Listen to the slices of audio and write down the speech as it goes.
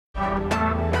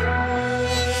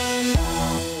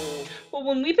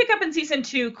Well, when we pick up in season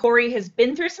two, Corey has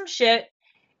been through some shit,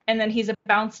 and then he's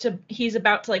about to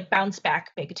like bounce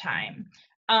back big time.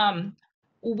 Um,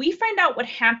 we find out what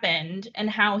happened and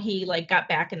how he like got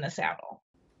back in the saddle.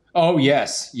 Oh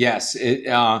yes, yes.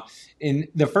 In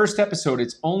the first episode,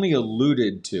 it's only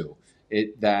alluded to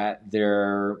that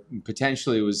there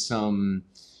potentially was some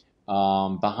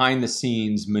behind the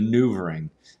scenes maneuvering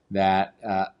that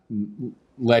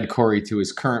led Corey to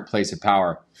his current place of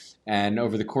power. And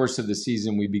over the course of the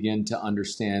season, we begin to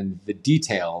understand the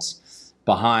details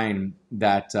behind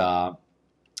that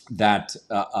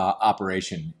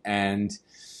operation. And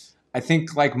I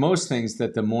think, like most things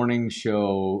that the morning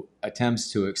show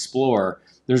attempts to explore,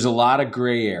 there's a lot of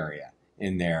gray area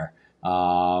in there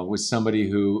with somebody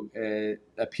who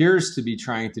appears to be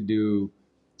trying to do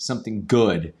something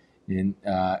good in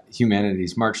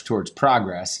humanity's march towards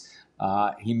progress.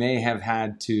 He may have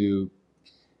had to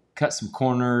cut some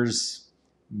corners,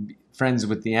 friends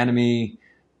with the enemy.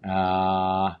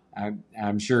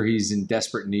 I'm sure he's in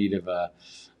desperate need of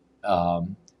a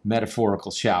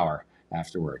metaphorical shower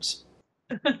afterwards.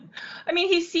 I mean,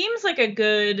 he seems like a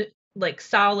good, like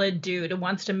solid dude and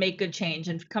wants to make good change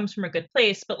and comes from a good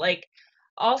place, but like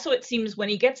also it seems when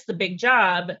he gets the big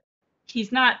job,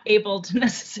 he's not able to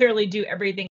necessarily do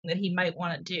everything that he might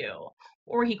want to do.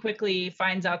 Or he quickly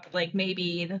finds out that like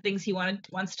maybe the things he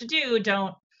wants to do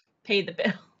don't pay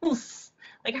the bills.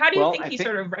 Like how do you Well, think I he think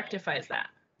sort of rectifies that?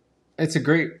 It's a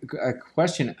great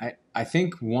question. I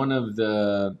think one of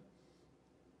the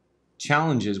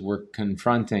challenges we're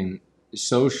confronting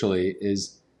socially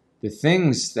is the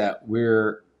things that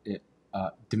we're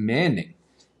demanding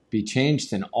be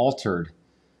changed and altered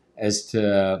as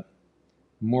to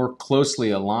more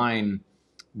closely align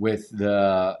with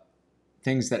the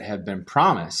things that have been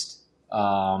promised.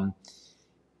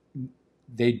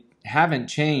 They haven't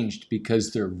changed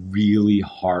because they're really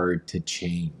hard to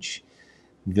change.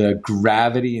 The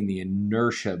gravity and the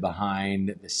inertia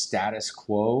behind the status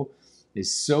quo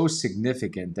is so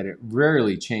significant that it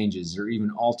rarely changes or even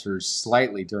alters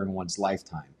slightly during one's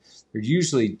lifetime. They're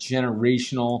usually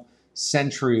generational,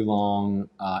 century-long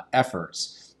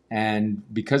efforts. And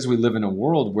because we live in a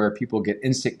world where people get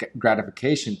instant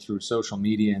gratification through social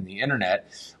media and the internet,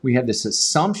 we have this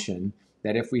assumption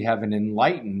that if we have an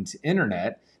enlightened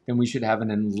internet, then we should have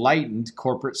an enlightened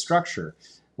corporate structure.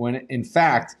 When in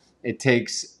fact, it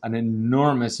takes an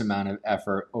enormous amount of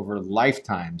effort over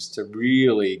lifetimes to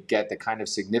really get the kind of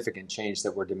significant change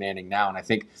that we're demanding now. And I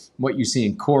think what you see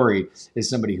in Corey is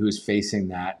somebody who's facing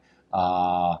that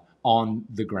on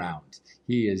the ground.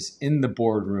 He is in the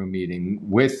boardroom meeting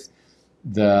with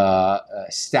the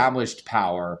established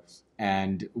power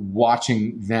and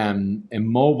watching them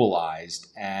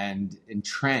immobilized and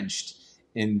entrenched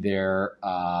in their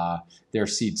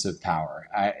seats of power.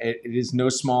 It is no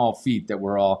small feat that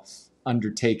we're all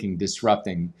undertaking,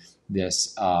 disrupting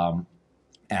this.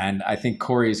 And I think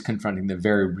Corey is confronting the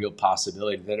very real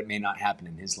possibility that it may not happen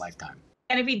in his lifetime.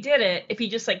 And if he did it, if he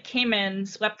just like came in,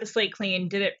 swept the slate clean,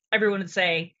 did it, everyone would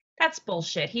say, that's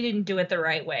bullshit. He didn't do it the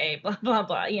right way, blah, blah,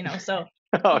 blah, so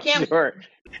you oh, can't. sure.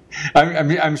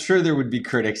 I'm sure there would be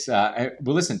critics. Well,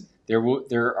 listen, there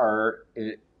are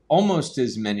almost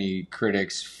as many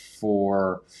critics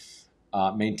for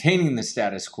maintaining the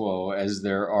status quo as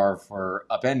there are for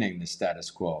upending the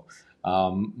status quo,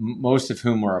 most of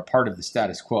whom are a part of the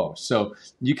status quo. So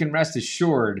you can rest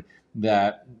assured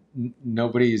that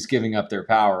nobody is giving up their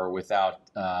power without,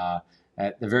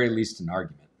 at the very least, an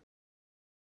argument.